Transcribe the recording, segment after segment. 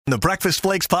The Breakfast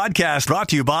Flakes podcast brought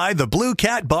to you by the Blue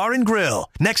Cat Bar and Grill,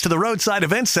 next to the Roadside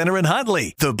Event Center in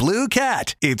Huntley. The Blue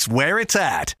Cat, it's where it's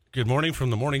at. Good morning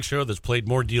from the morning show that's played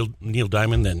more Neil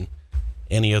Diamond than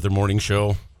any other morning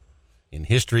show in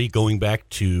history, going back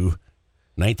to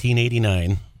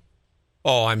 1989.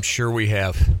 Oh, I'm sure we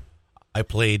have. I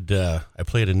played a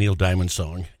Neil Diamond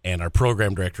song, and our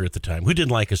program director at the time, who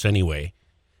didn't like us anyway,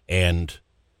 and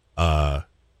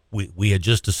we had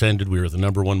just ascended. We were the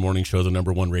number one morning show, the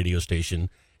number one radio station,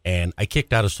 and I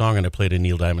kicked out a song and I played a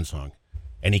Neil Diamond song.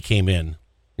 And he came in.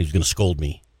 He was going to scold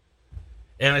me.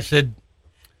 And I said,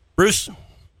 Bruce,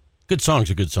 good song's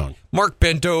a good song. Mark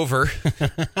bent over.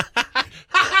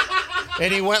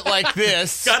 And he went like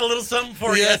this. Got a little something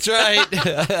for you. That's right.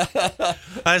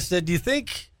 I said, do you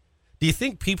think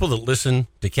people that listen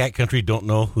to Cat Country don't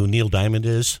know who Neil Diamond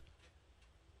is?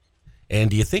 And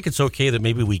do you think it's okay that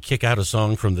maybe we kick out a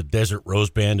song from the Desert Rose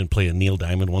Band and play a Neil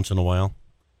Diamond once in a while?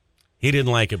 He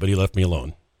didn't like it, but he left me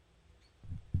alone.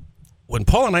 When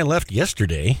Paul and I left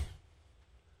yesterday,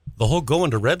 the whole going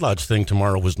to Red Lodge thing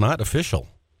tomorrow was not official.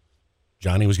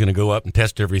 Johnny was going to go up and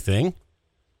test everything.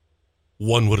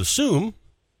 One would assume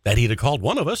that he'd have called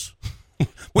one of us.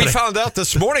 We found out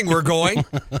this morning we're going.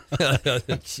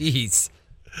 Jeez.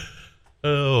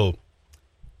 Oh.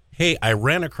 Hey, I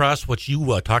ran across what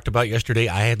you talked about yesterday.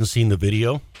 I hadn't seen the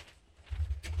video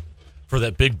for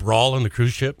that big brawl on the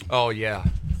cruise ship. Oh, yeah.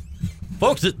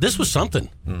 Folks, this was something.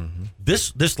 Mm-hmm.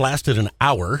 This lasted an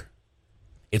hour.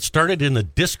 It started in the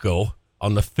disco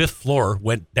on the 5th floor,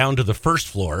 went down to the 1st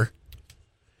floor,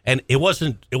 and it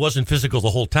wasn't physical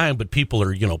the whole time, but people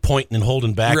are, pointing and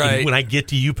holding back. Right. And when I get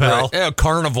to you, pal. Right. Yeah,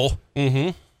 carnival.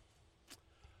 Mm-hmm.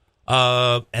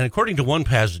 And according to one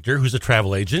passenger who's a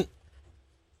travel agent,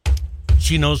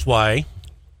 she knows why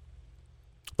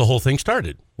the whole thing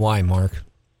started. Why, Mark?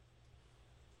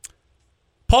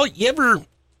 Paul, you ever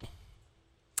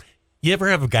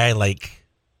have a guy like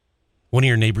one of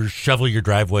your neighbors shovel your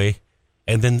driveway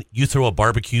and then you throw a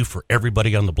barbecue for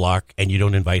everybody on the block and you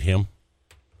don't invite him?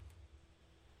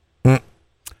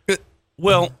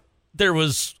 Well, there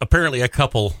was apparently a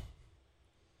couple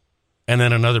and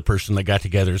then another person that got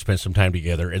together and spent some time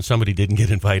together, and somebody didn't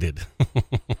get invited.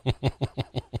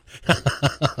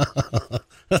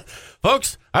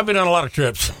 Folks, I've been on a lot of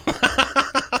trips.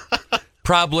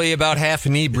 Probably about half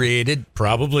inebriated.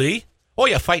 Probably. Oh,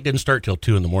 yeah, fight didn't start till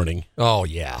 2 a.m. Oh,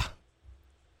 yeah.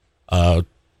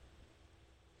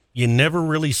 You never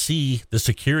really see the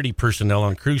security personnel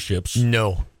on cruise ships.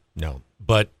 No.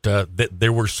 But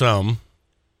there were some.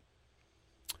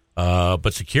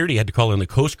 But security had to call in the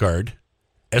Coast Guard,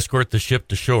 escort the ship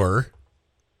to shore.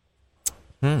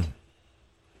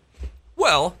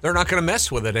 Well, they're not going to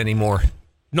mess with it anymore.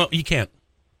 No, you can't.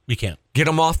 You can't. Get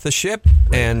them off the ship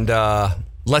and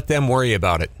let them worry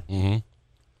about it. Mm-hmm.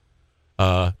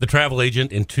 The travel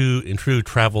agent, in true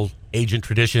travel agent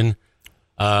tradition,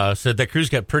 said that cruise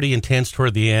got pretty intense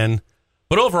toward the end.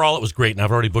 But overall, it was great, and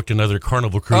I've already booked another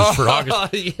Carnival cruise for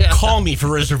August. Yeah. Call me for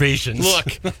reservations. Look,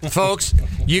 folks,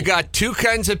 you got two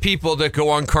kinds of people that go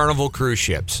on Carnival cruise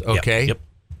ships, okay? Yep.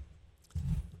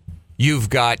 You've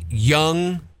got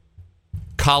young,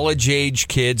 college-age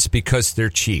kids because they're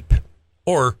cheap.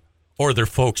 Or their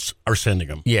folks are sending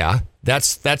them. Yeah,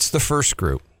 that's the first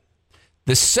group.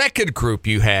 The second group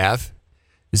you have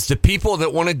is the people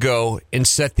that want to go and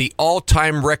set the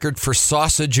all-time record for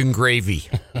sausage and gravy.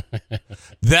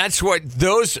 That's what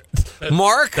those,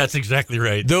 Mark. That's exactly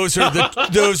right. Those are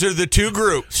the two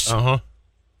groups. Uh-huh.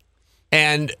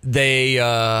 And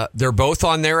they're both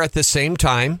on there at the same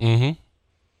time. Mm-hmm.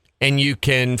 And you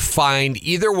can find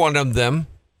either one of them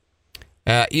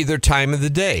either time of the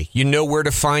day. You know where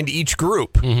to find each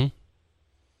group. Mm-hmm.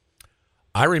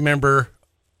 I remember,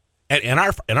 and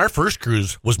our first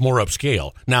cruise was more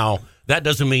upscale. Now, that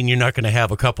doesn't mean you're not going to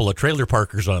have a couple of trailer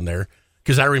parkers on there,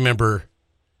 because I remember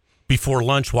before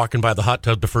lunch walking by the hot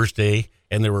tub the first day,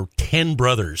 and there were 10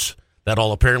 brothers that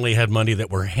all apparently had money that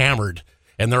were hammered,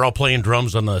 and they're all playing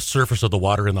drums on the surface of the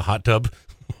water in the hot tub.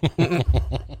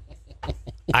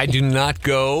 I do not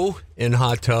go in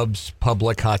hot tubs,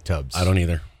 public hot tubs. I don't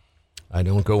either. I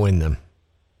don't go in them.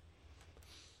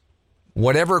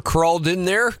 Whatever crawled in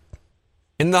there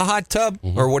in the hot tub,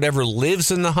 or whatever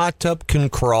lives in the hot tub, can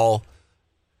crawl.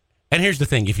 And here's the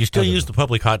thing. If you still use the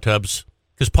public hot tubs,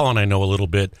 because Paul and I know a little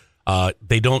bit,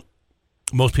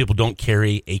 most people don't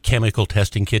carry a chemical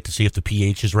testing kit to see if the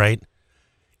pH is right.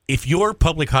 If your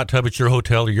public hot tub at your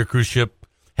hotel or your cruise ship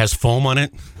has foam on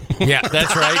it. Yeah,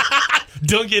 that's right.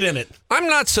 Don't get in it. I'm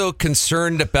not so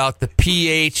concerned about the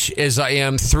pH as I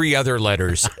am three other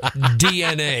letters.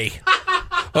 DNA.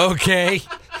 Okay?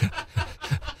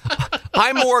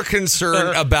 I'm more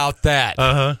concerned about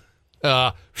that.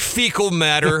 Fecal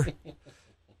matter,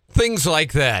 things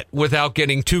like that, without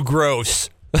getting too gross.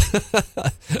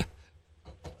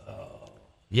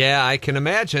 Yeah, I can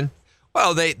imagine.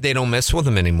 Well, they don't mess with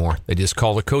them anymore. They just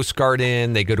call the Coast Guard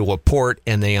in, they go to a port,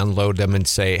 and they unload them and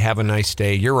say, have a nice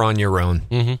day, you're on your own.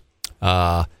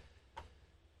 Mm-hmm.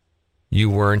 You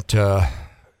weren't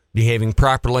behaving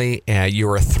properly,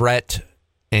 you're a threat,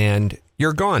 and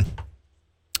you're gone.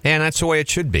 And that's the way it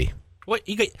should be. Well,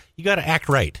 you got to act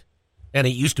right. And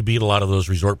it used to be at a lot of those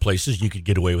resort places, you could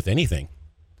get away with anything.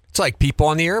 It's like people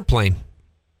on the airplane.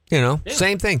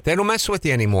 Same thing. They don't mess with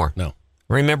you anymore. No.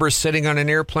 I remember sitting on an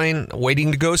airplane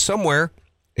waiting to go somewhere,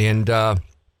 and there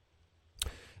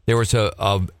was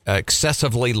a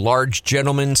excessively large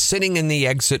gentleman sitting in the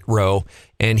exit row,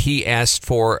 and he asked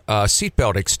for a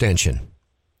seatbelt extension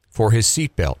for his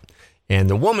seatbelt. And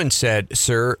the woman said,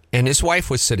 sir, and his wife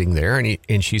was sitting there,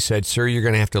 and she said, sir, you're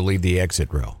going to have to leave the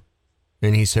exit row.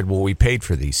 And he said, well, we paid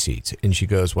for these seats. And she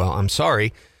goes, well, I'm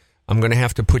sorry, I'm going to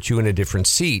have to put you in a different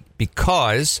seat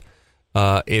because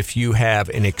if you have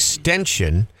an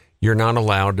extension, you're not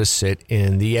allowed to sit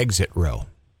in the exit row.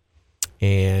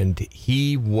 And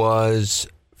he was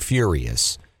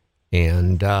furious.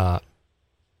 And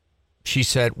she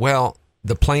said, well,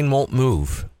 the plane won't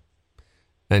move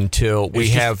until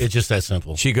it's just that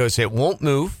simple. She goes, it won't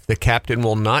move. The captain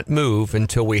will not move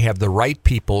until we have the right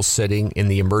people sitting in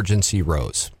the emergency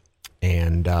rows.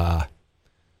 And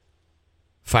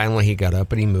finally he got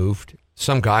up and he moved.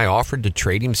 Some guy offered to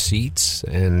trade him seats,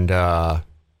 and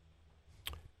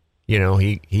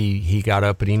he got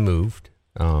up and he moved.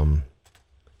 And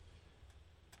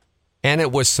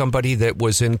it was somebody that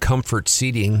was in comfort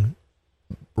seating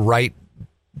right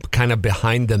kind of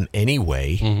behind them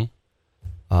anyway. Mm-hmm.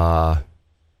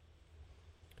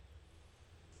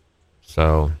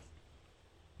 So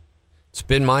it's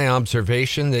been my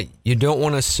observation that you don't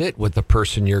want to sit with the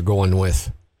person you're going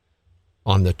with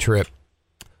on the trip.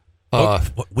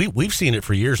 We've seen it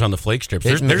for years on the Flake strips.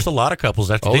 There's a lot of couples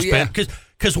that they spend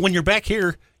because when you're back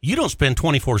here, you don't spend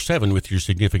 24/7 with your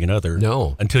significant other.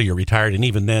 No, until you're retired, and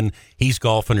even then, he's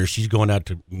golfing or she's going out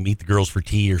to meet the girls for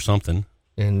tea or something.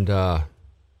 And they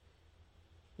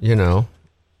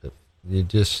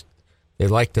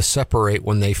like to separate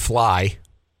when they fly.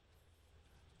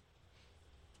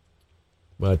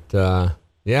 But I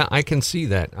can see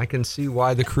that. I can see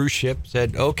why the cruise ship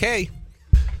said, okay.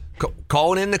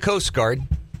 Calling in the Coast Guard,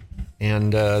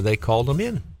 and they called them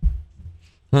in.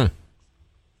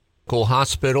 Cool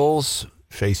hospitals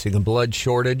facing a blood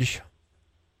shortage.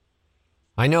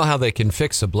 I know how they can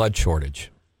fix a blood shortage.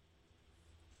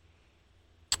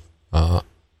 But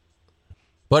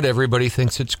everybody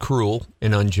thinks it's cruel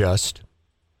and unjust.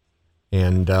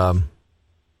 And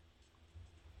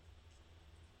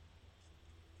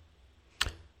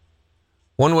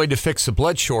one way to fix a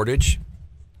blood shortage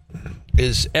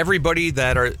is everybody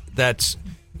that's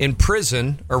in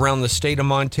prison around the state of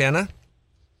Montana.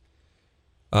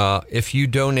 If you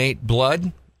donate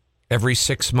blood every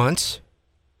 6 months,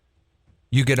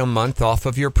 you get a month off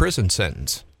of your prison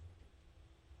sentence.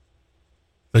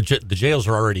 The jails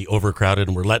are already overcrowded,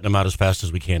 and we're letting them out as fast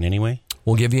as we can anyway.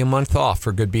 We'll give you a month off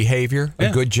for good behavior, a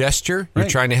good gesture. You're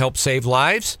right. Trying to help save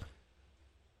lives.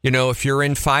 If you're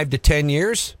in 5 to 10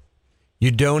 years,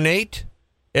 you donate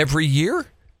every year.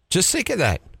 Just think of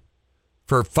that.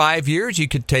 For 5 years, you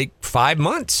could take 5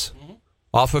 months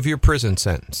off of your prison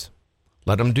sentence.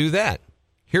 Let them do that.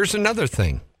 Here's another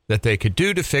thing that they could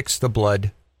do to fix the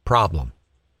blood problem.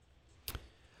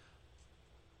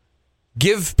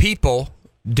 Give people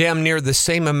damn near the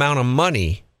same amount of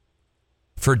money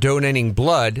for donating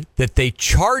blood that they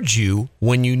charge you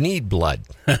when you need blood.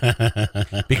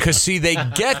 Because, see, they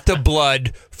get the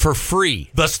blood for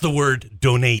free. Thus the word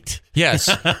donate. Yes.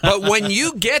 But when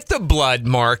you get the blood,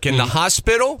 Mark, in the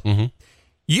hospital,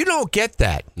 you don't get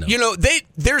that. No.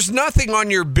 There's nothing on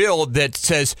your bill that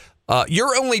says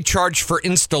you're only charged for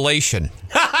installation.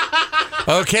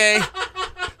 Okay?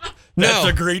 That's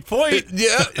a great point.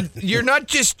 Yeah, you're not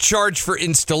just charged for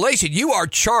installation. You are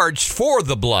charged for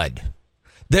the blood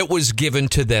that was given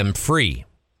to them free.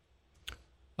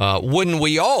 Wouldn't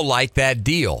we all like that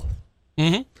deal?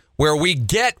 Mm-hmm. Where we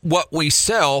get what we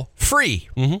sell free.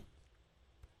 Mm-hmm.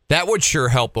 That would sure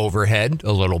help overhead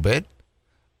a little bit.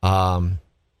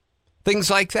 Things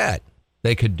like that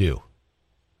they could do.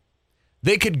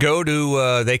 They could go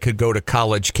to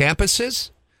college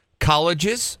campuses.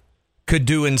 Colleges could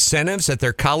do incentives at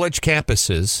their college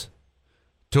campuses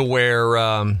to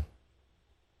where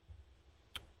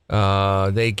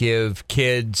they give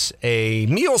kids a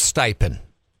meal stipend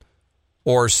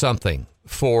or something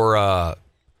for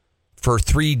for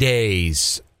 3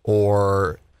 days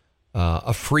or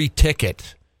a free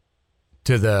ticket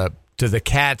to the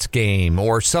Cats game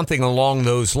or something along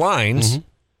those lines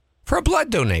for a blood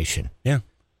donation. Yeah.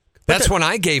 That's when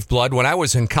I gave blood when I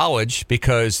was in college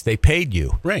because they paid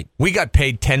you. Right. We got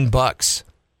paid $10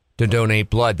 to donate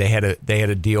blood. They had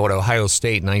a deal at Ohio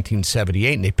State in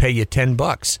 1978, and they pay you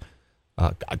 $10.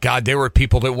 God, there were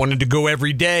people that wanted to go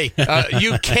every day.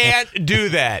 You can't do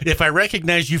that. If I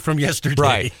recognize you from yesterday.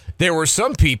 Right. There were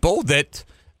some people that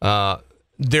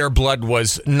their blood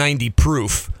was 90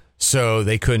 proof, so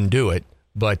they couldn't do it.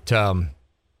 But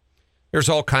there's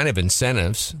all kind of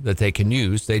incentives that they can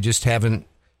use. They just haven't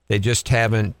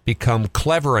become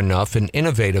clever enough and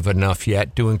innovative enough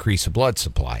yet to increase the blood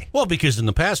supply. Well, because in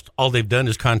the past, all they've done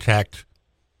is contact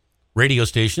radio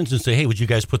stations and say, hey, would you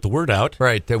guys put the word out?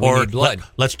 Right, that we need blood.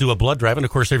 Let's do a blood drive. And,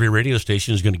 of course, every radio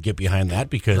station is going to get behind that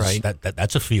because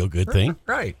that's a feel-good thing.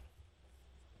 Right.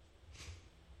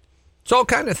 It's all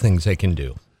kind of things they can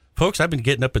do. Folks, I've been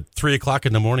getting up at 3 o'clock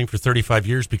in the morning for 35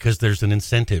 years because there's an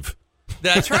incentive.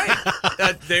 That's right.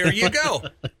 There you go.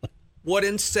 What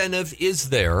incentive is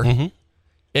there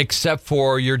except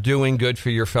for you're doing good for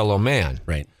your fellow man?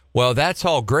 Right. Well, that's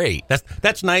all great.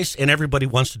 That's nice, and everybody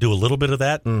wants to do a little bit of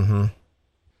that. Mm-hmm.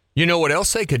 You know what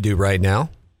else they could do right now?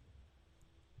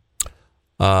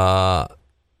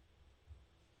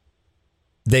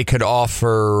 They could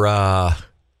offer,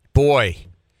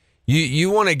 you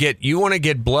want to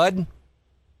get blood?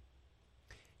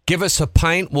 Give us a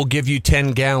pint, we'll give you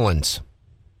 10 gallons.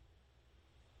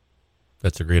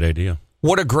 That's a great idea.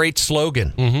 What a great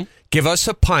slogan. Mm-hmm. Give us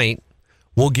a pint,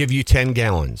 we'll give you 10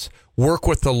 gallons. Work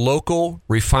with the local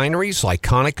refineries like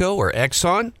Conoco or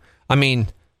Exxon. I mean,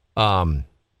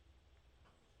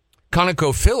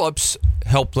 ConocoPhillips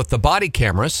helped with the body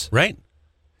cameras. Right.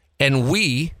 And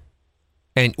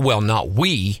not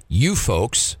we, you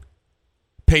folks,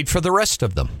 paid for the rest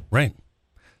of them. Right.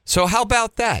 So how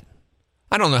about that?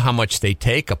 I don't know how much they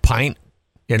take, a pint,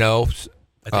 I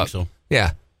think so.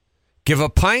 Yeah. Give a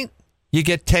pint, you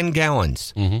get 10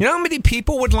 gallons. Mm-hmm. You know how many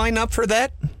people would line up for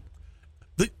that?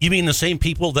 You mean the same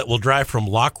people that will drive from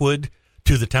Lockwood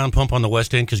to the town pump on the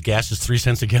West End because gas is 3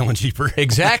 cents a gallon cheaper?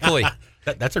 Exactly.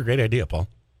 That's a great idea, Paul.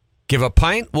 Give a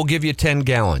pint, we'll give you 10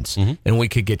 gallons. Mm-hmm. And we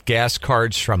could get gas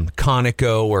cards from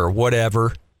Conoco or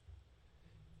whatever.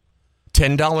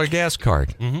 $10 gas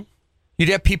card. Mm-hmm. You'd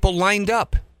have people lined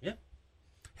up. Yeah.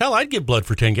 Hell, I'd give blood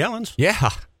for 10 gallons. Yeah.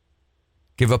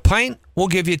 Give a pint, we'll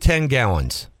give you 10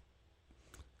 gallons.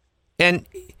 And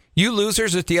you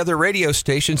losers at the other radio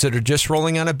stations that are just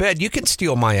rolling out of bed, you can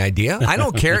steal my idea. I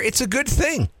don't care. It's a good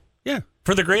thing. Yeah,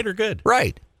 for the greater good.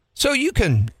 Right. So you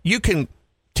can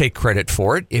take credit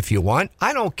for it if you want.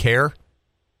 I don't care.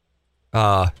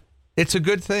 It's a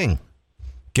good thing.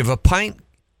 Give a pint,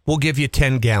 we'll give you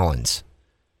 10 gallons.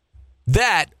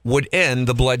 That would end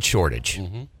the blood shortage.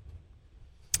 Mm-hmm.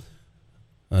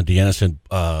 Deanna said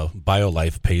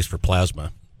BioLife pays for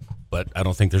plasma, but I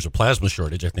don't think there's a plasma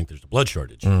shortage. I think there's a blood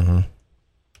shortage. Mm-hmm.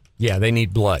 Yeah, they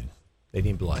need blood.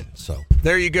 So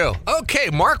there you go. Okay,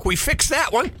 Mark, we fixed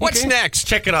that one. What's next?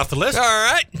 Check it off the list. All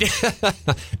right.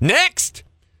 Next.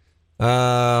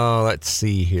 Let's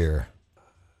see here.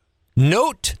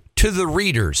 Note to the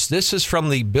readers. This is from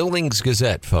the Billings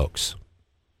Gazette, folks.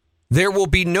 There will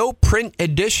be no print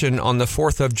edition on the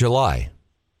 4th of July.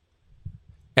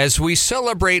 As we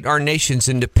celebrate our nation's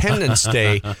Independence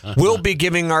Day, we'll be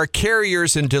giving our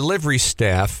carriers and delivery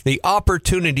staff the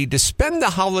opportunity to spend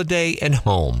the holiday at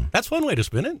home. That's one way to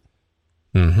spin it.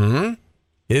 Mm-hmm.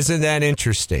 Isn't that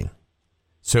interesting?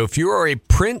 So if you are a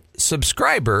print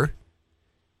subscriber,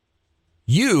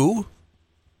 you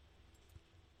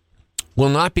will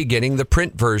not be getting the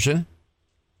print version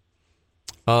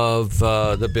of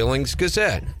the Billings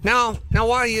Gazette. Now,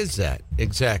 why is that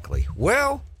exactly?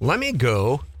 Well, let me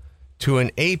go to an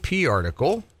AP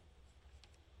article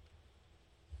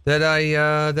that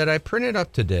I printed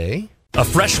up today. A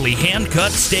freshly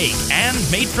hand-cut steak and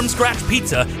made-from-scratch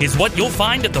pizza is what you'll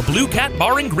find at the Blue Cat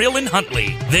Bar and Grill in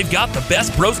Huntley. They've got the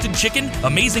best roasted chicken,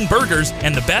 amazing burgers,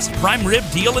 and the best prime rib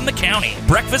deal in the county.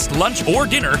 Breakfast, lunch, or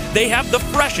dinner, they have the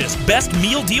freshest, best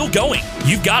meal deal going.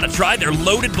 You've got to try their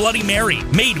loaded Bloody Mary,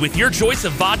 made with your choice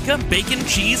of vodka, bacon,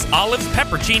 cheese, olives,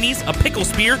 pepperoncinis, a pickle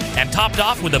spear, and topped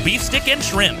off with a beef stick and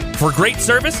shrimp. For great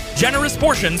service, generous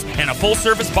portions, and a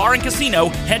full-service bar and casino,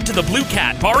 head to the Blue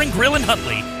Cat Bar and Grill in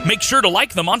Huntley. Make sure to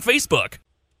like them on Facebook.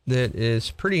 That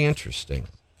is pretty interesting.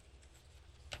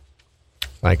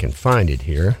 If I can find it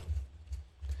here.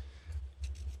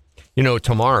 You know,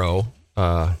 tomorrow,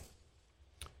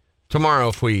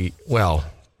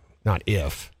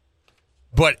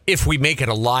 But if we make it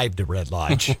alive to Red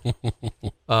Lodge,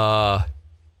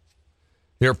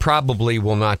 there probably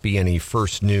will not be any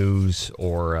first news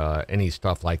or any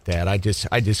stuff like that. I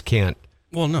just can't.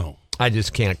 Well, no. I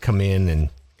just can't come in and,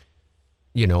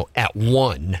 at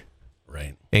 1.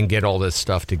 Right. And get all this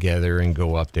stuff together and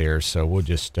go up there. So we'll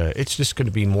just, it's just going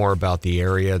to be more about the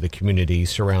area, the community,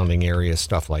 surrounding area,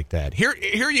 stuff like that. Here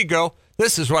you go.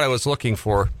 This is what I was looking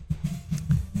for.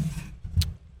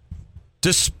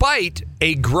 Despite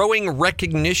a growing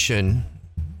recognition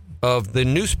of the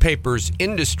newspaper's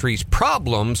industry's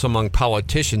problems among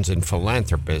politicians and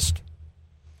philanthropists,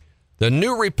 the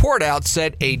new report out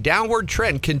said a downward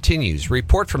trend continues.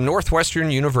 Report from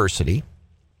Northwestern University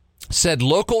said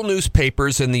local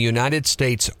newspapers in the United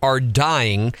States are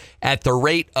dying at the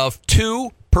rate of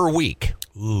 2 per week.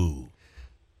 Ooh.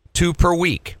 2 per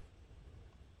week.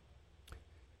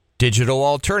 Digital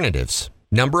alternatives.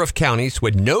 Number of counties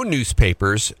with no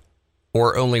newspapers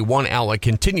or only one outlet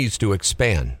continues to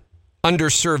expand.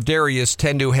 Underserved areas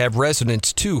tend to have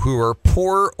residents, too, who are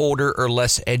poor, older, or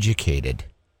less educated.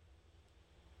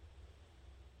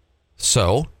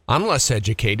 So, I'm less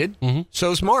educated. Mm-hmm.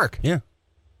 So's Mark. Yeah.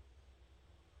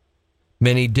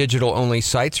 Many digital-only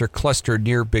sites are clustered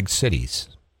near big cities.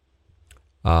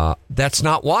 That's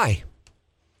not why.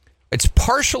 It's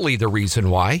partially the reason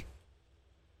why.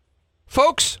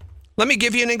 Folks, let me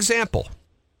give you an example.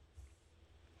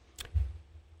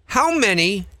 How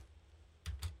many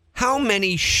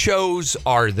shows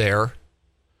are there?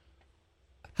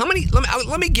 Let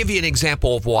me give you an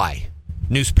example of why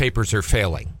newspapers are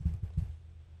failing.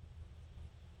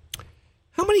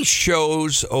 How many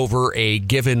shows over a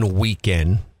given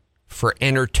weekend for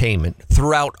entertainment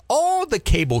throughout all the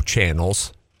cable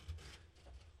channels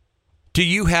do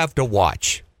you have to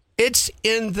watch? It's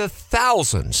in the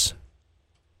thousands.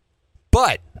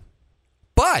 But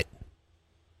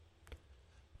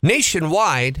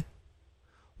nationwide,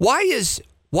 why is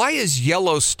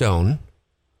Yellowstone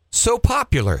so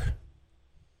popular?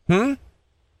 Well,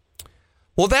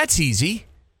 that's easy.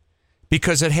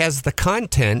 Because it has the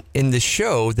content in the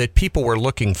show that people were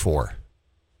looking for.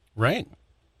 Right.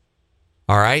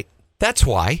 All right? That's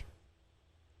why.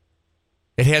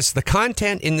 It has the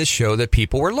content in the show that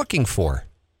people were looking for.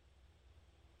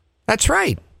 That's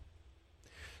right.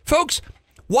 Folks,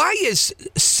 why is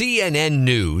CNN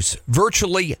News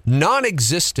virtually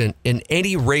non-existent in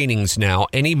any ratings now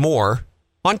anymore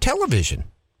on television?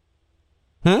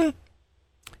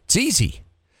 It's easy.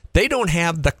 They don't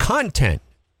have the content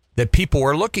that people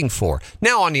were looking for.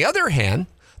 Now, on the other hand,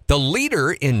 the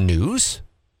leader in news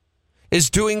is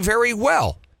doing very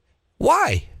well.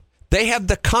 Why? They have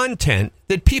the content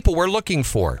that people were looking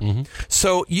for. Mm-hmm.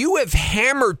 So you have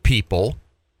hammered people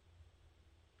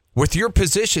with your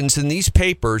positions in these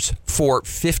papers for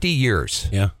 50 years.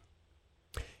 Yeah.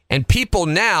 And people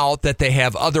now that they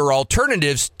have other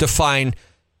alternatives to find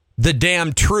the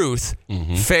damn truth,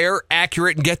 fair,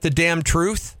 accurate, and get the damn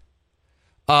truth,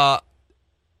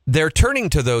 they're turning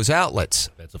to those outlets.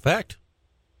 That's a fact.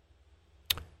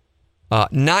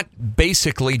 Not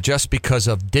basically just because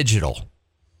of digital.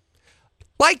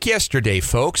 Like yesterday,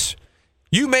 folks,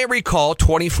 you may recall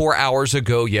 24 hours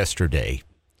ago yesterday,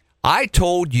 I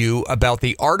told you about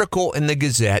the article in the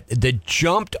Gazette that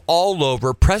jumped all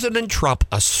over President Trump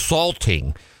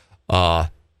assaulting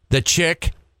the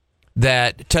chick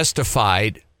that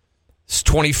testified, this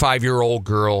 25-year-old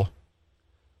girl.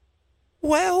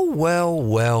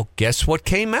 Well, guess what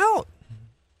came out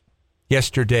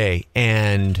yesterday?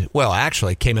 And, well,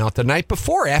 actually, it came out the night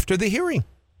before, after the hearing.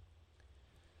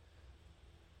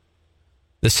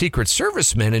 The Secret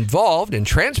Service men involved in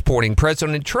transporting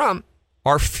President Trump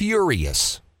are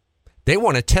furious. They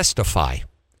want to testify.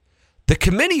 The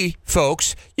committee,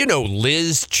 folks,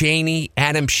 Liz Cheney,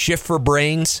 Adam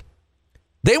Schiffer-Brains,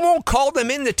 they won't call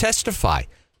them in to testify.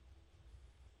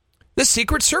 The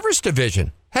Secret Service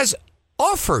Division has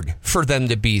offered for them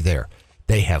to be there.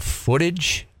 They have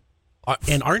footage.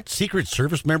 And aren't Secret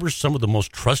Service members some of the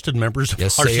most trusted members of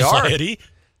yes, our they society? Are.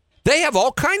 They have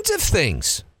all kinds of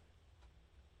things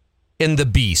in the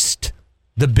Beast,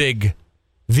 the big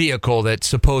vehicle that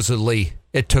supposedly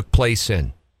it took place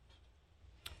in.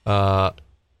 There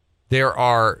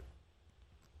are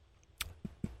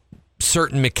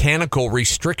certain mechanical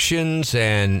restrictions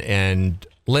and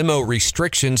limo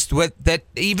restrictions that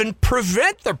even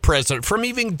prevent the president from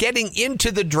even getting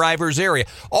into the driver's area.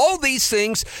 All these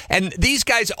things, and these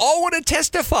guys all want to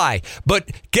testify. But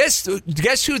guess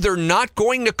who they're not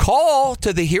going to call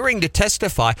to the hearing to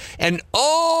testify? And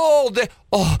what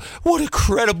a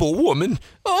credible woman.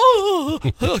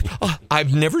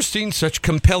 I've never seen such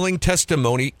compelling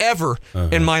testimony ever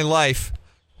in my life.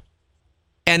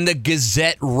 And the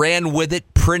Gazette ran with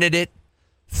it, printed it,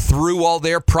 threw all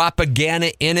their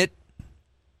propaganda in it.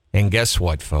 And guess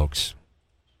what, folks?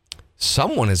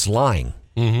 Someone is lying.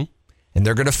 Mm-hmm. And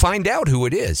they're going to find out who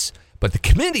it is. But the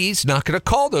committee's not going to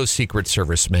call those Secret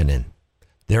Service men in.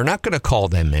 They're not going to call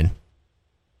them in.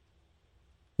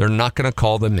 They're not going to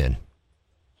call them in.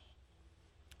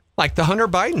 Like the Hunter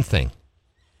Biden thing.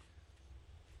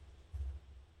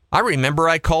 I remember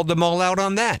I called them all out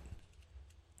on that.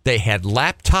 They had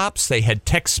laptops, they had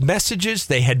text messages,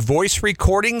 they had voice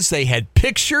recordings, they had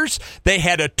pictures, they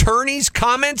had attorneys'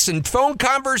 comments and phone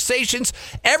conversations,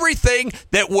 everything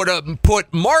that would have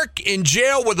put Mark in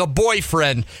jail with a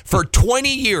boyfriend for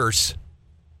 20 years.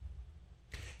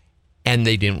 And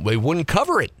they wouldn't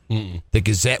cover it. Mm-mm. The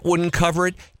Gazette wouldn't cover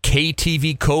it.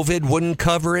 KTV COVID wouldn't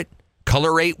cover it.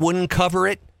 Color 8 wouldn't cover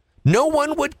it. No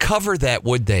one would cover that,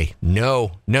 would they?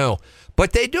 No.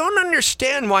 But they don't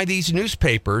understand why these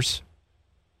newspapers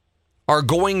are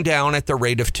going down at the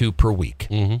rate of 2 per week.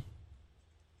 Mm-hmm.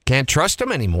 Can't trust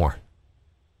them anymore.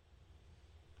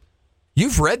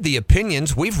 You've read the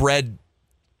opinions. We've read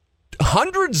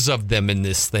hundreds of them in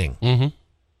this thing. Mm-hmm.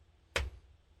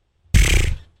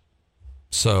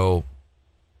 So,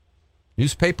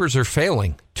 newspapers are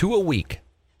failing. 2 a week.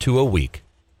 2 a week.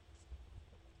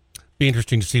 Be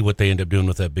interesting to see what they end up doing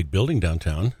with that big building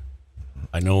downtown.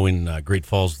 I know in Great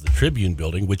Falls, the Tribune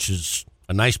building, which is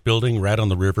a nice building right on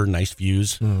the river, nice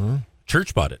views. Mm-hmm.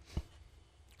 Church bought it.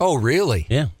 Oh, really?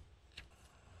 Yeah.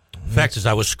 The fact is,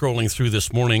 I was scrolling through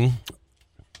this morning.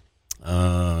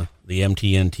 The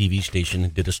MTN TV station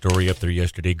did a story up there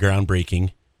yesterday,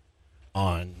 groundbreaking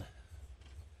on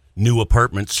new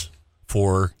apartments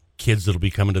for kids that'll be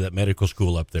coming to that medical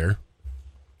school up there.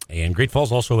 And Great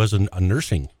Falls also has a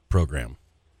nursing program.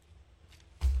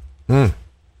 They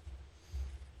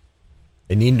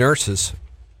need nurses.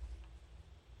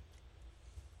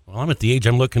 Well, I'm at the age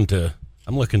I'm looking to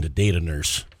date a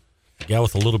nurse. A gal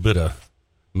with a little bit of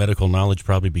medical knowledge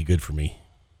probably be good for me.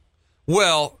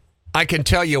 Well, I can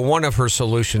tell you one of her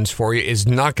solutions for you is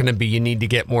not going to be you need to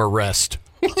get more rest.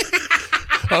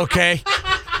 Okay?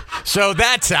 So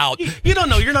that's out. You don't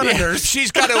know. You're not a nurse.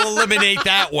 She's got to eliminate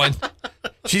that one.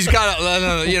 She's got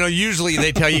to, usually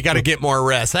they tell you got to get more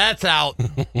rest. That's out.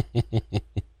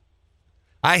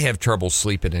 I have trouble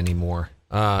sleeping anymore.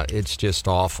 It's just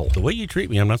awful. The way you treat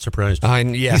me, I'm not surprised.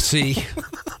 See?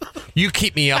 You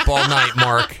keep me up all night,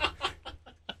 Mark.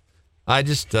 I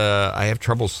have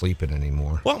trouble sleeping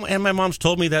anymime. Well, and my mom's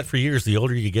told me that for years. The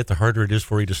older you get, the harder it is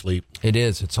for you to sleep. It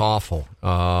is. It's awful.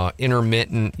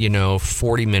 Intermittent,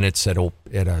 40 minutes at a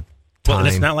time. Well, and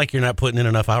it's not like you're not putting in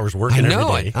enough hours working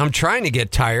every day. I'm trying to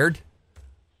get tired.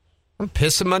 I'm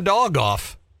pissing my dog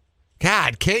off.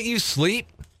 God, can't you sleep?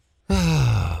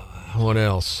 What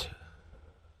else?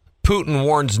 Putin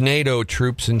warns NATO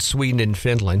troops in Sweden and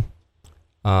Finland.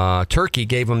 Turkey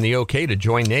gave them the okay to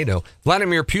join NATO.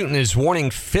 Vladimir Putin is warning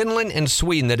Finland and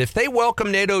Sweden that if they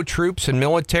welcome NATO troops and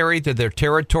military to their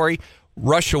territory,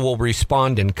 Russia will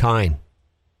respond in kind.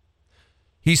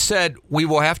 He said, we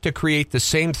will have to create the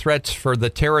same threats for the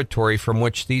territory from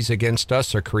which these against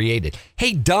us are created.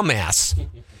 Hey, dumbass,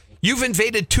 you've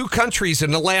invaded 2 countries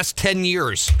in the last 10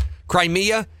 years,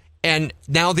 Crimea and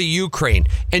now the Ukraine,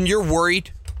 and you're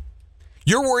worried?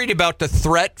 You're worried about the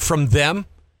threat from them?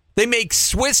 They make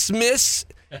Swiss Miss,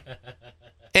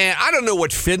 and I don't know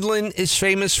what Finland is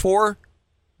famous for.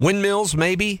 Windmills,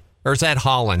 maybe? Or is that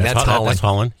Holland? That's Holland. That's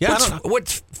Holland. Yeah,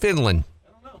 what's Finland?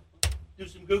 I don't know. Do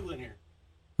some Googling here.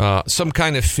 Some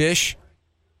kind of fish?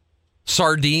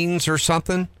 Sardines or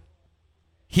something?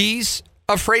 He's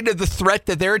afraid of the threat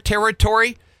to their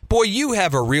territory? Boy, you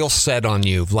have a real set on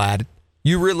you, Vlad.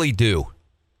 You really do.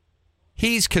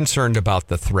 He's concerned about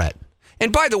the threat.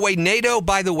 And by the way, NATO,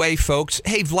 folks,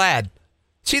 hey, Vlad,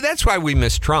 see, that's why we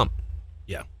miss Trump.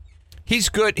 Yeah. He's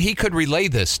good. He could relay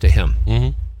this to him.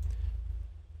 Mm-hmm.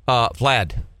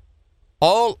 Vlad,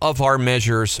 all of our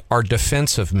measures are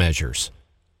defensive measures.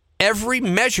 Every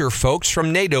measure, folks,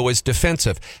 from NATO is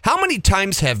defensive. How many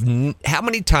times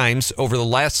over the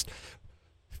last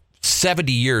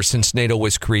 70 years since NATO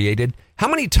was created, how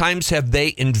many times have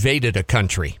they invaded a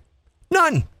country?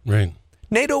 None. Right.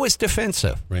 NATO is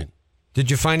defensive. Right. Did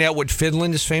you find out what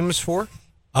Finland is famous for?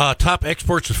 Top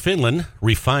exports of Finland: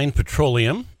 refined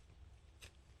petroleum,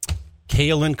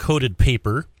 kaolin-coated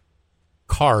paper,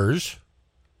 cars,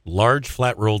 large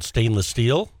flat-rolled stainless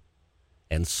steel,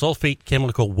 and sulfate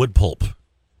chemical wood pulp.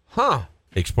 Huh.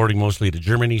 Exporting mostly to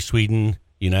Germany, Sweden,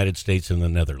 United States, and the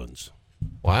Netherlands.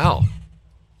 Wow.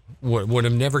 Would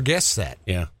have never guessed that.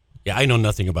 Yeah. Yeah, I know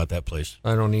nothing about that place.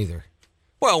 I don't either.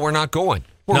 Well, we're not going.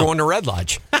 We're going to Red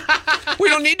Lodge. We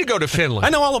don't need to go to Finland. I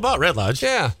know all about Red Lodge.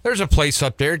 Yeah, there's a place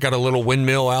up there. Got a little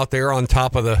windmill out there on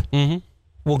top of the... Mm-hmm.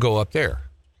 We'll go up there.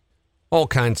 All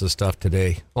kinds of stuff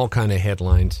today. All kind of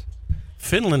headlines.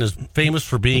 Finland is famous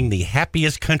for being the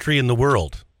happiest country in the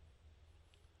world,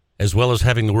 as well as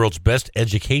having the world's best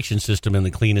education system and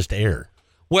the cleanest air.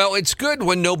 Well, it's good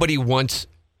when nobody wants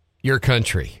your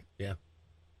country. Yeah.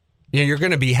 You're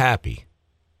going to be happy.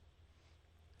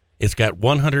 It's got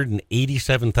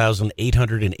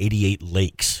 187,888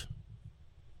 lakes.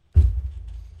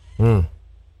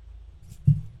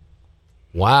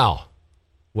 Wow.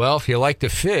 Well, if you like to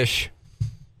fish,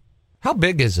 how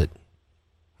big is it?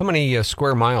 How many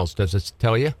square miles does it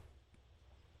tell you?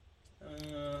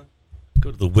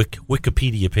 Go to the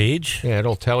Wikipedia page. Yeah,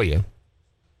 it'll tell you.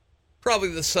 Probably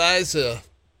the size of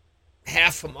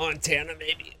half of Montana,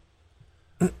 maybe.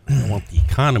 I don't want the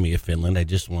economy of Finland. I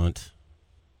just want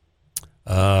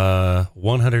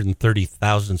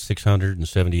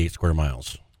 130,678 square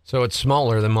miles. So it's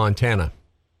smaller than Montana.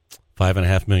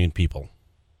 5.5 million people.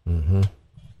 Mm-hmm.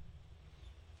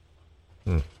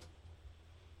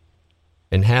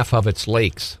 And half of it's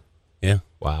lakes. Yeah.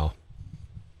 Wow.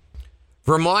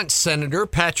 Vermont Senator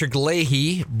Patrick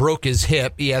Leahy broke his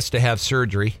hip. He has to have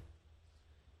surgery.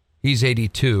 He's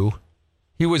 82.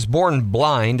 He was born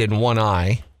blind in one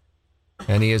eye,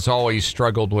 and he has always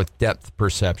struggled with depth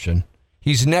perception.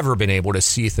 He's never been able to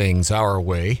see things our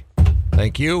way.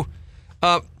 Thank you.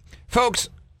 Folks,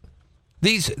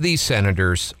 these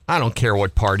senators, I don't care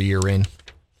what party you're in.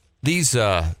 These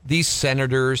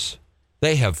senators,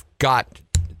 they have got,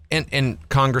 and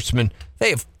congressmen, they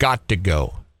have got to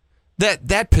go.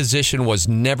 That position was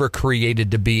never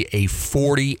created to be a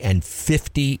 40 and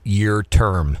 50-year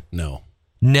term. No.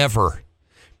 Never.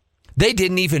 They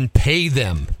didn't even pay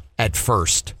them at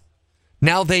first.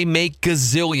 Now they make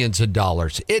gazillions of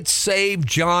dollars. It saved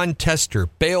John Tester,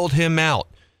 bailed him out,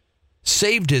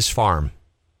 saved his farm.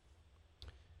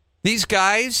 These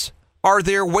guys are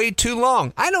there way too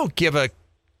long. I don't give a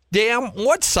damn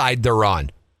what side they're on.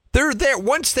 They're there.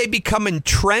 Once they become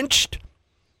entrenched,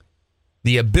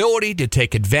 the ability to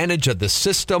take advantage of the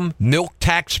system, milk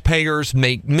taxpayers,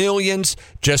 make millions,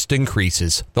 just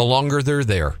increases the longer they're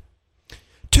there.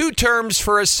 2 terms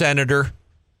for a senator,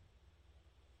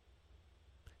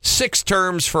 6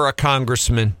 terms for a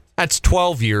congressman. That's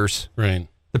 12 years. Right.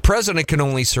 The president can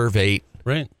only serve 8.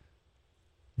 Right.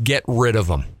 Get rid of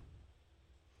them.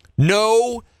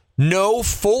 No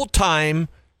full-time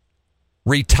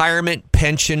retirement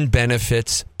pension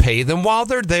benefits. Pay them while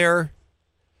they're there.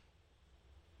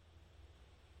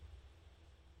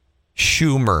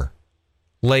 Schumer,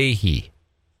 Leahy,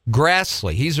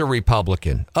 Grassley, he's a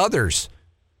Republican. Others.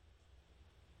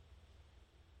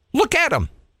 Look at them.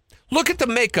 Look at the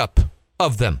makeup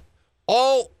of them.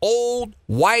 All old,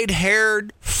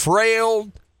 white-haired,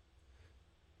 frail.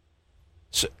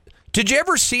 So, did you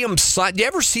ever see him sign? Did you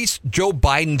ever see Joe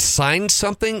Biden sign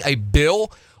something, a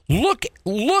bill? Look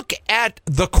at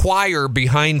the choir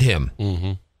behind him.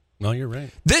 Mm-hmm. No, you're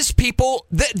right. This people,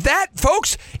 that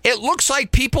folks, it looks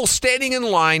like people standing in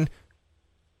line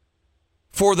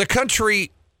for the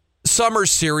country summer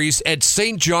series at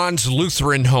St. John's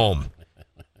Lutheran Home.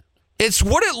 It's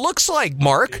what it looks like,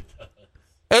 Mark.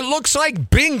 It looks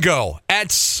like bingo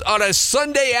on a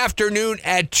Sunday afternoon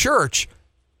at church.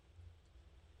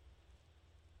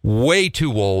 Way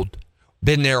too old,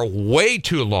 been there way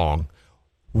too long,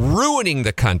 ruining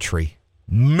the country,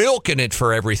 milking it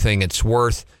for everything it's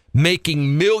worth,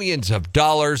 making millions of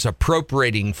dollars,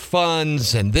 appropriating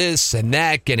funds and this and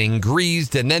that, getting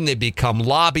greased, and then they become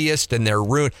lobbyists and they're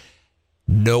ruined.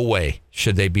 No way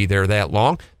should they be there that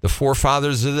long. The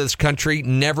forefathers of this country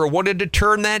never wanted to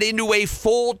turn that into a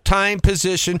full-time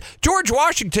position. George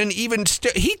Washington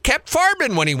he kept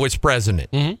farming when he was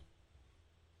president. Mm-hmm.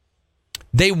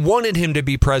 They wanted him to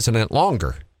be president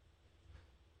longer.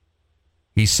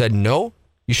 He said, no,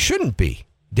 you shouldn't be.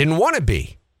 Didn't want to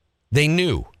be. They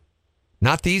knew.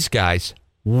 Not these guys.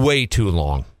 Way too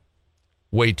long.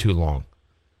 Way too long.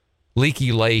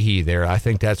 Leaky Leahy there. I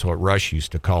think that's what Rush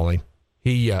used to call him.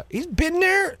 He's been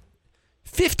there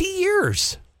 50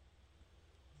 years.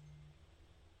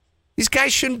 These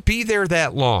guys shouldn't be there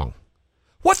that long.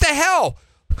 What the hell?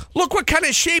 Look what kind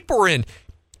of shape we're in.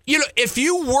 You know, if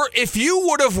you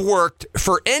would have worked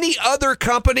for any other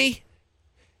company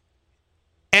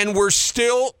and we're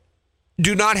still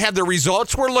do not have the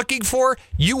results we're looking for,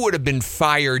 you would have been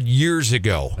fired years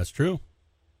ago. That's true.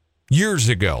 Years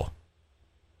ago.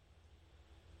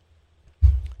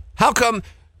 How come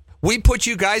we put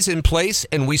you guys in place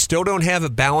and we still don't have a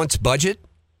balanced budget?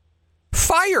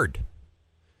 Fired.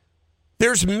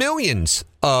 There's millions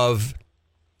of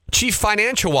chief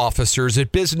financial officers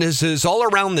at businesses all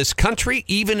around this country,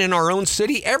 even in our own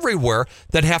city, everywhere,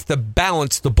 that have to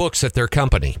balance the books at their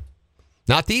company.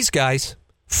 Not these guys.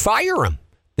 Fire them.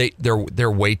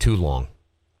 They're way too long.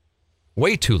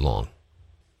 Way too long.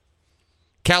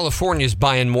 California's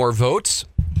buying more votes.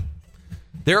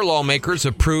 Their lawmakers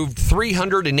approved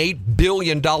 $308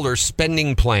 billion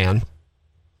spending plan.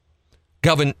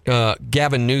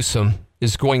 Gavin Newsom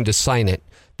is going to sign it.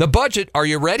 The budget, are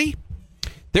you ready?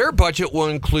 Their budget will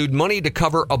include money to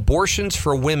cover abortions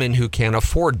for women who can't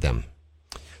afford them.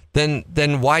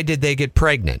 Then why did they get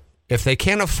pregnant? If they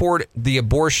can't afford the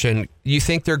abortion, you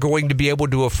think they're going to be able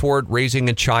to afford raising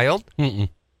a child? Mm-mm.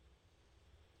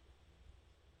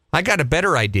 I got a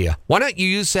better idea. Why don't you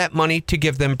use that money to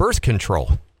give them birth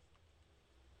control?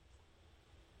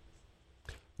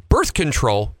 Birth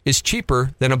control is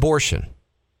cheaper than abortion.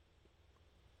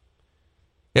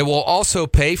 It will also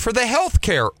pay for the health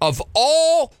care of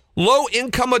all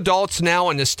low-income adults now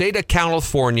in the state of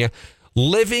California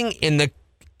living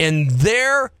in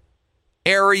their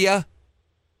area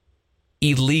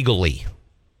illegally.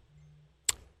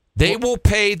 They will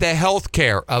pay the health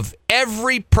care of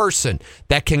every person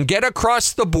that can get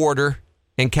across the border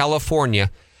in California.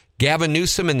 Gavin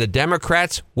Newsom and the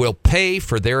Democrats will pay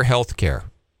for their health care.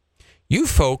 You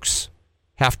folks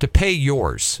have to pay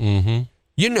yours. Mm-hmm.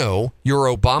 You know, your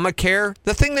Obamacare,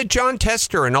 the thing that John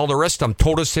Tester and all the rest of them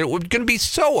told us that it was going to be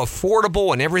so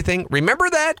affordable and everything. Remember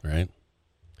that? Right.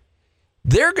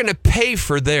 They're going to pay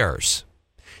for theirs.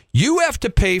 You have to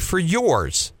pay for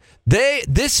yours.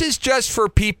 This is just for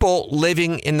people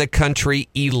living in the country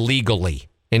illegally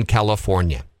in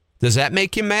California. Does that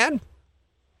make you mad?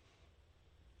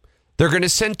 They're going to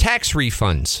send tax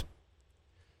refunds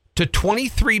to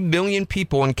 23 million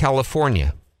people in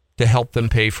California to help them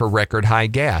pay for record high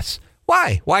gas.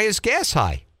 Why? Why is gas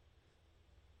high?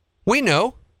 We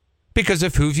know, because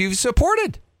of who you've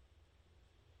supported.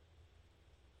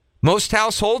 Most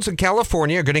households in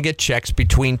California are going to get checks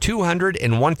between $200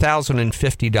 and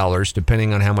 $1,050,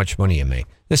 depending on how much money you make.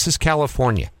 This is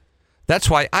California. That's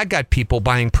why I got people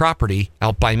buying property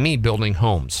out by me building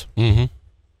homes. Mm-hmm.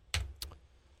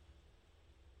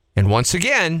 And once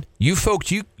again, you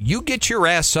folks, you get your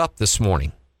ass up this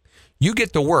morning. You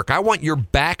get to work. I want your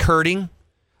back hurting.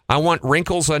 I want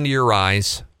wrinkles under your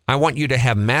eyes. I want you to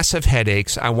have massive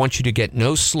headaches. I want you to get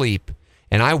no sleep.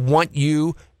 And I want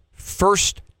you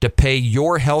first to pay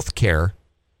your health care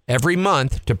every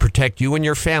month to protect you and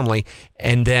your family.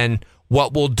 And then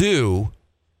what we'll do,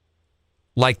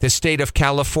 like the state of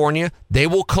California, they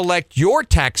will collect your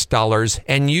tax dollars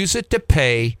and use it to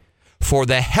pay for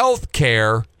the health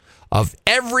care of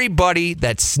everybody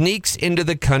that sneaks into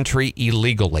the country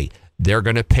illegally. They're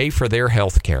going to pay for their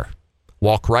health care.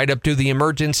 Walk right up to the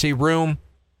emergency room.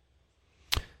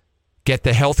 Get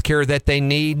the health care that they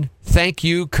need. Thank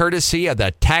you, courtesy of the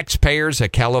taxpayers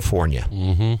of California.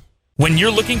 Mm-hmm. When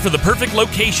you're looking for the perfect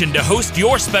location to host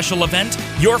your special event,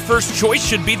 your first choice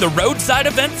should be the Roadside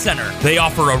Event Center. They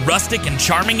offer a rustic and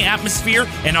charming atmosphere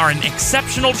and are an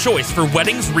exceptional choice for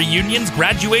weddings, reunions,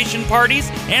 graduation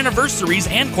parties, anniversaries,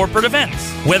 and corporate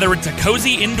events. Whether it's a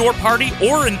cozy indoor party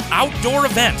or an outdoor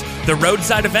event, the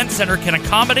Roadside Event Center can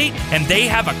accommodate, and they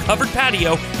have a covered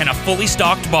patio and a fully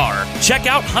stocked bar. Check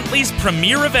out Huntley's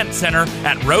premier event center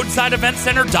at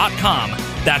roadsideeventcenter.com.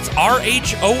 That's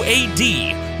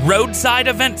RHOAD,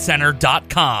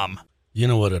 roadsideeventcenter.com. You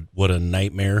know what a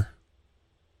nightmare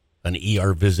an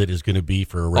ER visit is going to be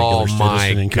for a regular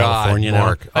citizen in California,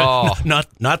 Mark. now. Oh, not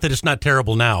that it's not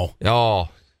terrible now. Oh,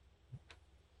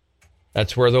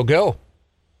 that's where they'll go.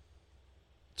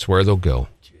 It's where they'll go.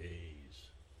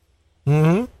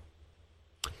 Mm-hmm.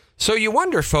 So you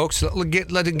wonder, folks.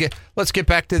 Let's get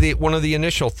back to one of the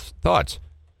initial thoughts.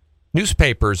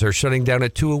 Newspapers are shutting down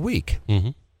at 2 a week. Mm-hmm.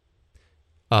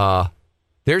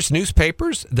 There's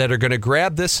newspapers that are going to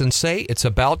grab this and say it's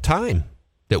about time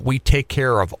that we take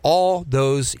care of all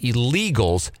those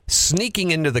illegals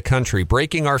sneaking into the country,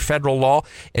 breaking our federal law,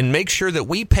 and make sure that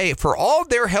we pay for all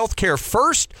their health care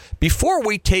first before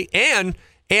we take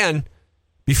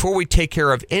before we take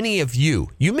care of any of you.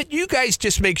 You guys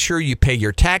just make sure you pay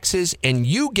your taxes and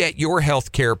you get your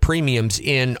health care premiums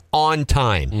in on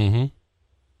time. Mm-hmm.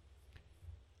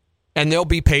 And there'll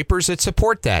be papers that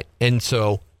support that. And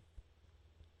so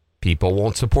people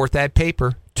won't support that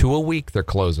paper. 2 a week they're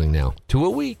closing now. 2 a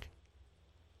week.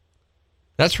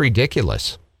 That's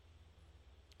ridiculous.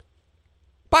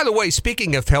 By the way,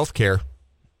 speaking of health care,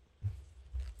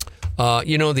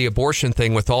 the abortion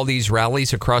thing with all these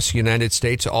rallies across the United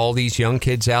States, all these young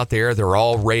kids out there, they're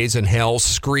all raising hell,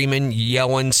 screaming,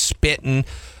 yelling, spitting,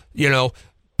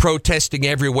 protesting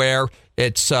everywhere.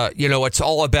 It's, it's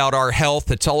all about our health.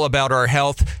 It's all about our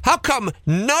health. How come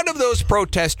none of those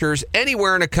protesters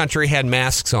anywhere in the country had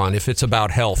masks on if it's about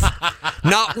health?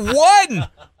 Not one.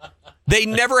 They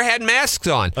never had masks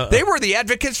on. They were the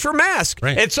advocates for masks.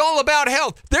 Right. It's all about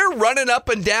health. They're running up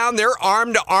and down. They're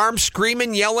arm to arm,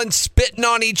 screaming, yelling, spitting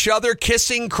on each other,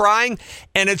 kissing, crying.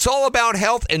 And it's all about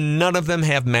health, and none of them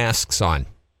have masks on.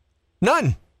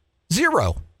 None.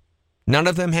 Zero. None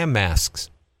of them have masks.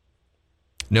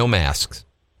 No masks.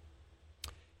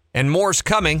 And more's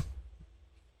coming.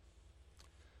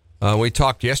 We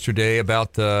talked yesterday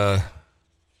about they're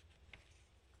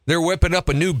whipping up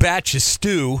a new batch of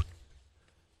stew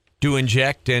to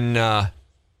inject in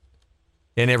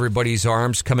everybody's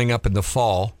arms coming up in the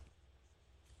fall.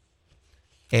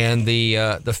 And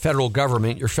the federal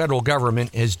government, your federal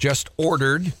government, has just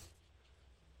ordered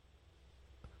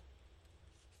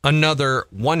another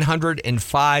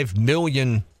 105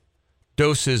 million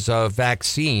doses of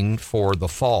vaccine for the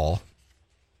fall.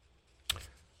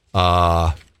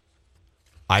 I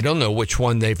don't know which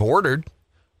one they've ordered.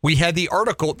 We had the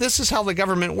article. This is how the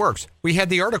government works. We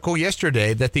had the article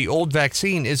yesterday that the old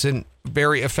vaccine isn't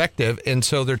very effective, and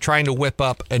so they're trying to whip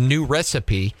up a new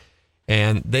recipe,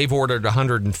 and they've ordered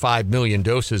 105 million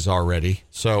doses already.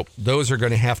 So those are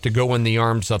going to have to go in the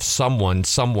arms of someone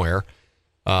somewhere.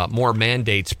 More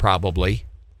mandates probably.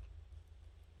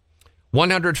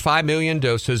 105 million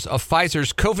doses of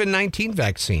Pfizer's COVID-19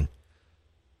 vaccine.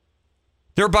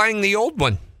 They're buying the old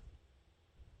one.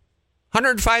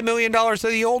 $105 million of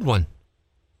the old one.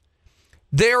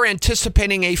 They're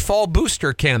anticipating a fall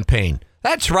booster campaign.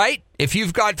 That's right. If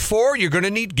you've got 4, you're going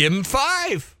to give them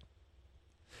 5.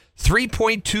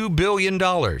 $3.2 billion.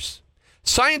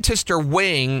 Scientists are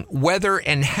weighing whether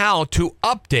and how to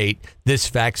update this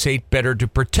vaccine better to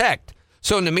protect.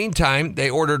 So in the meantime, they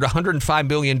ordered 105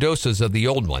 million doses of the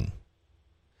old one.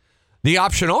 The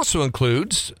option also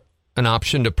includes an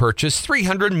option to purchase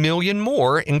 300 million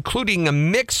more, including a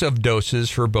mix of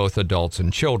doses for both adults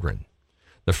and children.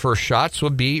 The first shots will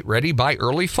be ready by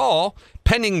early fall,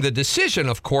 pending the decision,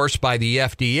 of course, by the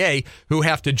FDA, who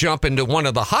have to jump into one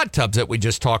of the hot tubs that we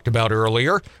just talked about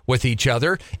earlier with each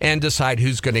other and decide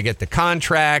who's going to get the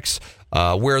contracts,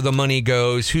 where the money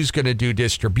goes, who's going to do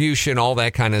distribution, all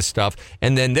that kind of stuff.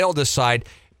 And then they'll decide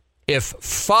if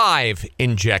 5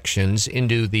 injections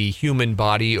into the human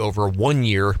body over 1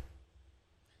 year.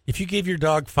 If you gave your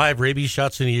dog 5 rabies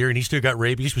shots in a year and he still got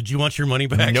rabies, would you want your money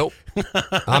back? Nope.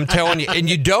 I'm telling you. And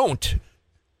you don't.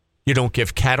 You don't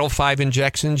give cattle 5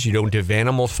 injections. You don't give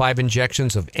animal 5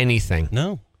 injections of anything.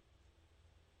 No.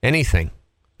 Anything.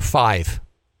 5.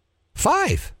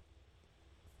 5.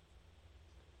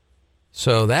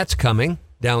 So that's coming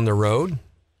down the road.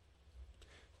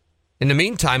 In the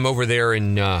meantime, over there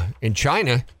in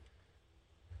China,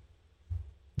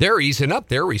 they're easing up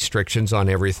their restrictions on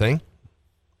everything.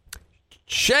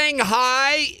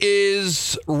 Shanghai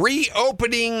is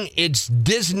reopening its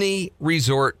Disney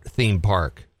resort theme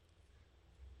park.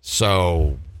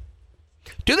 So,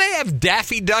 do they have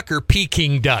Daffy Duck or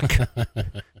Peking Duck?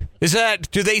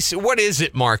 What is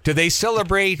it, Mark? Do they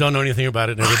celebrate? Don't know anything about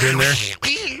it. Never been there.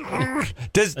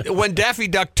 When Daffy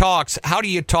Duck talks, how do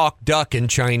you talk duck in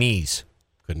Chinese?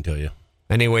 Couldn't tell you.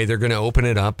 Anyway, they're going to open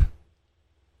it up.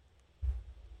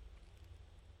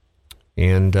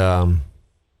 And,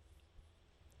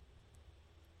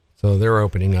 so they're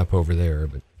opening up over there.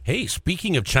 But hey,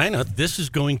 speaking of China, this is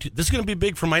going to be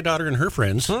big for my daughter and her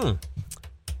friends. The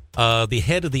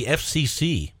head of the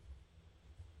FCC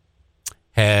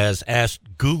has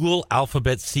asked Google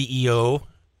Alphabet CEO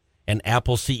and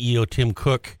Apple CEO Tim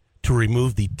Cook to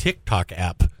remove the TikTok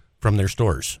app from their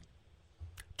stores,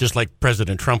 just like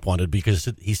President Trump wanted, because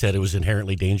he said it was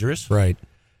inherently dangerous. Right.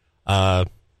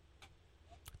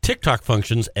 TikTok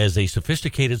functions as a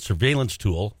sophisticated surveillance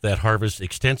tool that harvests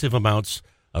extensive amounts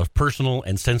of personal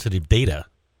and sensitive data.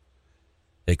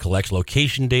 It collects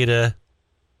location data,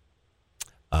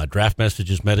 draft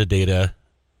messages, metadata,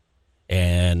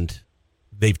 and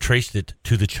they've traced it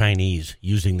to the Chinese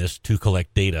using this to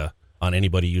collect data on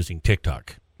anybody using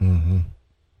TikTok.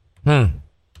 Mm-hmm.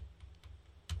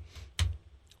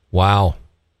 Wow.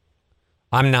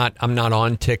 I'm not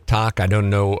on TikTok. I don't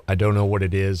know what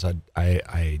it is.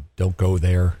 I don't go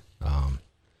there.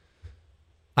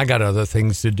 I got other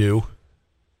things to do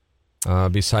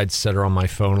besides sit on my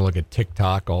phone and look at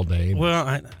TikTok all day. Well,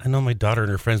 I know my daughter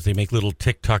and her friends, they make little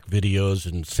TikTok videos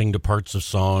and sing to parts of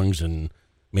songs and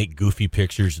make goofy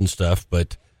pictures and stuff.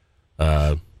 But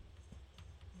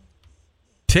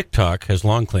TikTok has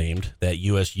long claimed that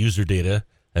U.S. user data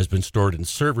has been stored in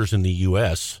servers in the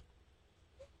U.S.,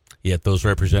 Yet those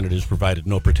representatives provided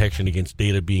no protection against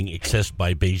data being accessed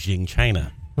by Beijing,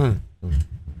 China.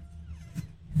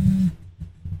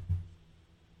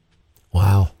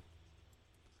 Wow.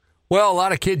 Well, a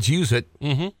lot of kids use it.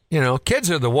 Mm-hmm. You know,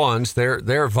 kids are the ones,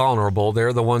 they're vulnerable.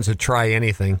 They're the ones that try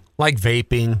anything, like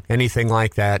vaping, anything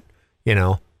like that. You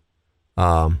know,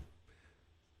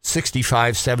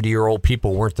 65, 70-year-old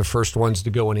people weren't the first ones to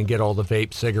go in and get all the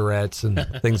vape cigarettes and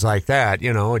things like that.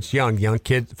 You know, it's young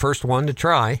kid, first one to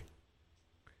try.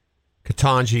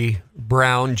 Ketanji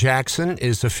Brown Jackson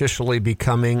is officially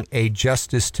becoming a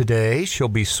justice today. She'll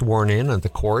be sworn in at the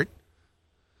court.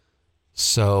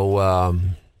 So,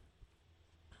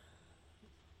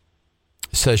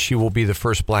 says she will be the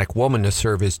first black woman to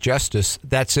serve as justice.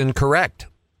 That's incorrect.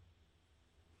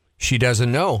 She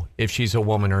doesn't know if she's a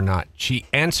woman or not. She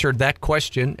answered that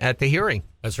question at the hearing.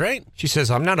 That's right. She says,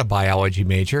 I'm not a biology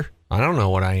major. I don't know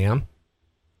what I am.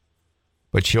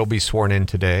 But she'll be sworn in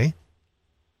today.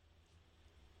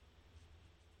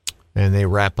 And they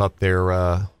wrap up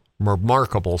their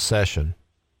remarkable session.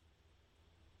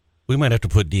 We might have to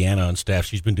put Deanna on staff.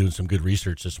 She's been doing some good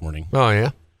research this morning. Oh,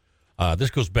 yeah?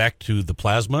 This goes back to the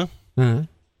plasma. Mm-hmm.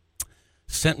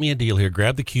 Sent me a deal here.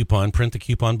 Grab the coupon, print the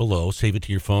coupon below, save it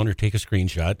to your phone or take a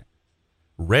screenshot.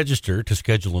 Register to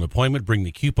schedule an appointment, bring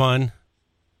the coupon.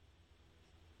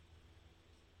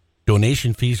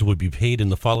 Donation fees will be paid in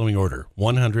the following order: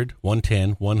 100,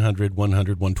 110, 100,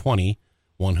 100, 120,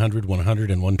 100,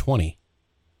 100, and 120.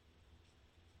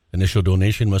 Initial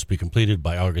donation must be completed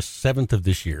by August 7th of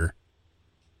this year,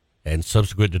 and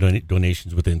subsequent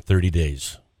donations within 30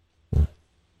 days.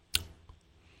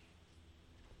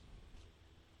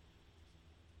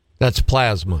 That's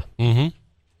plasma. Mm-hmm.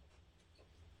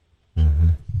 Mm-hmm.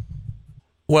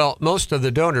 Well, most of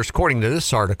the donors, according to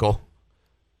this article,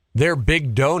 their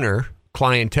big donor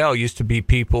clientele used to be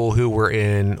people who were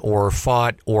in or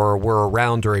fought or were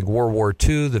around during World War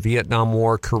II, the Vietnam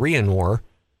War, Korean War.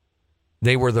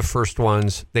 They were the first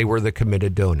ones. They were the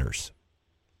committed donors.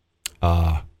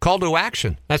 Call to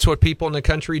action. That's what people in the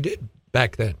country did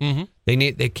back then.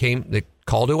 Mm-hmm. They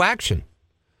call to action.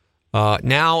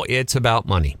 Now it's about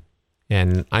money.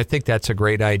 And I think that's a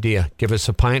great idea. Give us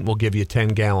a pint, we'll give you 10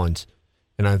 gallons.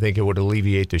 And I think it would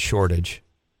alleviate the shortage.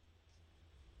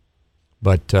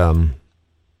 But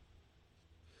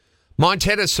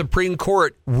Montana Supreme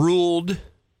Court ruled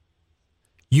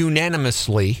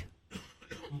unanimously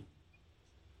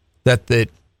that the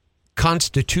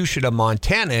Constitution of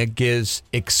Montana gives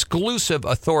exclusive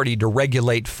authority to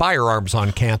regulate firearms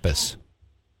on campus,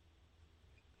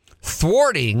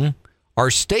 thwarting our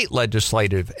state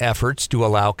legislative efforts to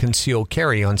allow concealed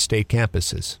carry on state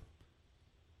campuses.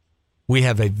 We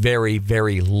have a very,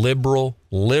 very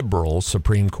liberal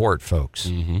Supreme Court, folks.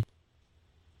 Mm-hmm.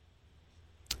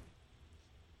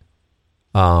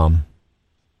 I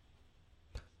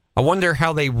wonder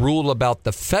how they rule about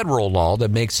the federal law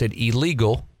that makes it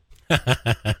illegal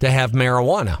to have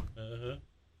marijuana. Uh-huh.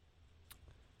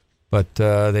 But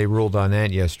they ruled on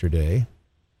that yesterday.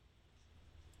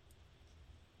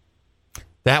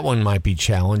 That one might be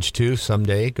challenged, too,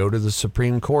 someday. Go to the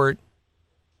Supreme Court.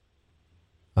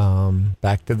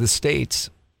 Back to the states.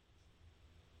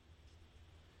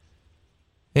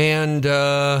 And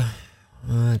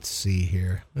let's see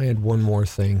here. I had one more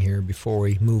thing here before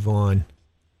we move on.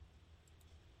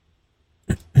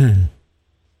 The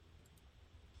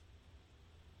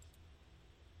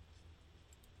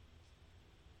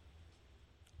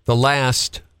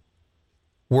last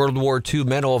World War II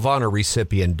Medal of Honor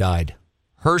recipient died.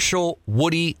 Herschel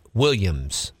Woody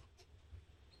Williams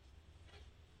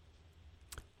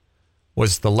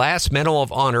was the last Medal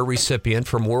of Honor recipient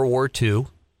from World War II.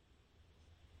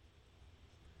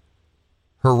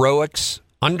 Heroics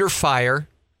under fire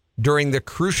during the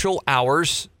crucial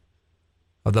hours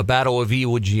of the Battle of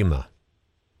Iwo Jima.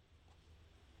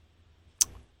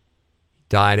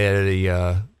 Died at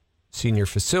a senior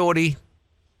facility.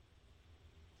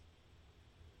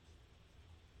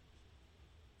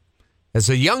 As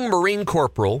a young Marine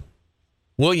corporal,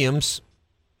 Williams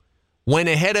went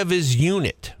ahead of his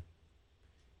unit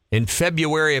in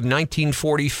February of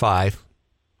 1945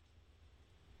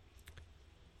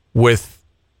 with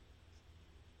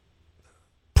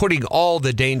putting all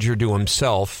the danger to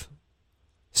himself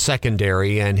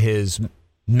secondary and his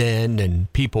men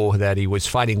and people that he was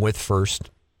fighting with first.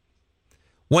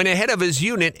 Went ahead of his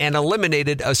unit and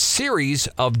eliminated a series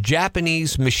of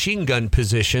Japanese machine gun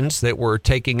positions that were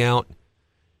taking out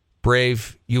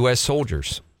brave U.S.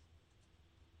 soldiers.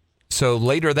 So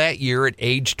later that year, at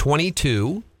age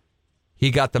 22, he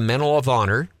got the Medal of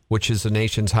Honor, which is the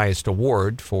nation's highest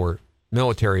award for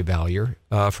military valor,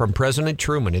 from President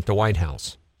Truman at the White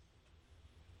House.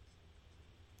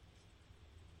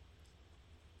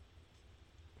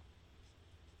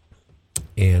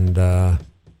 And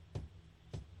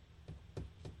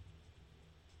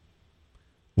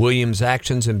Williams'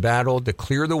 actions in battle to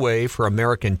clear the way for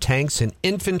American tanks and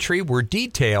infantry were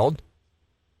detailed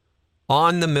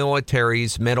on the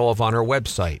military's Medal of Honor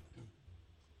website.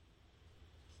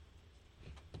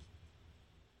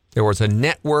 There was a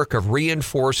network of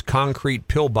reinforced concrete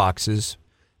pillboxes,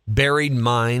 buried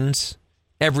mines,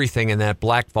 everything in that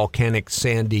black volcanic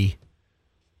sandy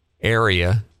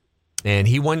area. And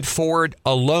he went forward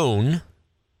alone,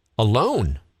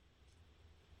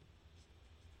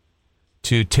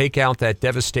 to take out that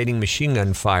devastating machine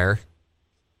gun fire.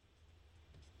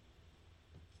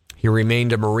 He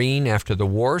remained a Marine after the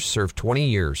war, served 20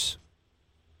 years.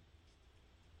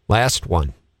 Last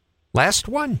one.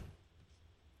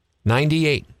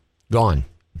 98. Gone.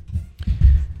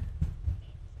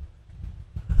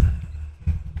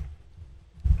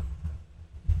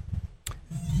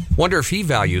 Wonder if he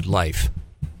valued life.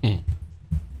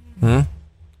 Wonder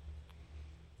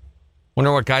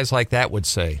what guys like that would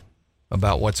say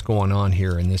about what's going on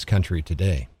here in this country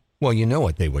today. Well, you know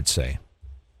what they would say.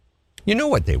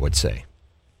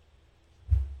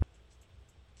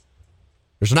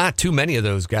 There's not too many of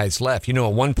those guys left. You know,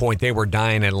 at one point they were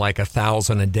dying at like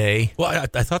 1,000 a day. Well,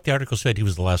 I thought the article said he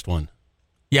was the last one.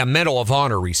 Yeah, Medal of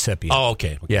Honor recipient. Oh,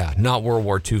 okay. Yeah, not World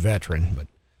War II veteran, but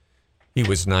he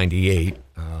was 98.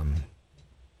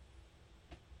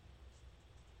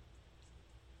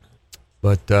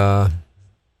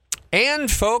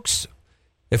 And folks,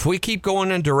 if we keep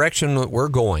going in the direction that we're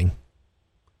going,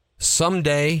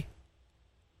 someday,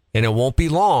 and it won't be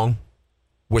long,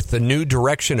 with the new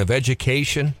direction of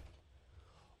education,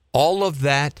 all of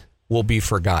that will be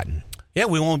forgotten. Yeah,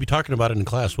 we won't be talking about it in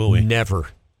class, will we? Never.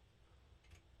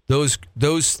 Those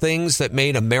things that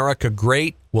made America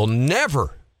great will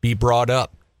never be brought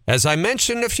up. As I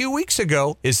mentioned a few weeks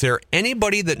ago, is there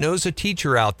anybody that knows a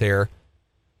teacher out there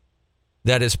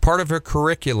that as part of her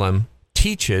curriculum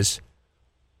teaches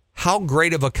how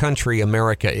great of a country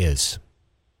America is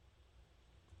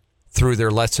through their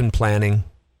lesson planning?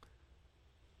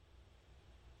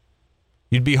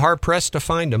 You'd be hard-pressed to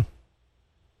find them.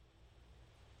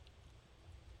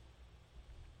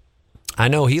 I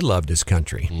know he loved his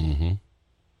country. Mm-hmm.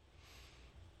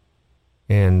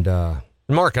 And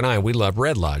Mark and I, we love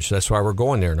Red Lodge. That's why we're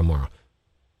going there tomorrow.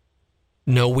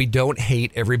 No, we don't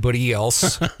hate everybody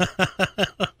else.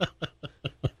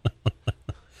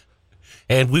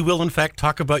 And we will, in fact,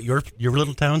 talk about your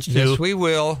little towns, too. Yes, we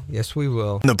will.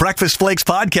 The Breakfast Flakes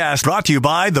podcast brought to you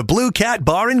by the Blue Cat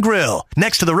Bar and Grill,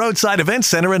 next to the Roadside Event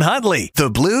Center in Huntley. The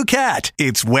Blue Cat,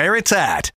 it's where it's at.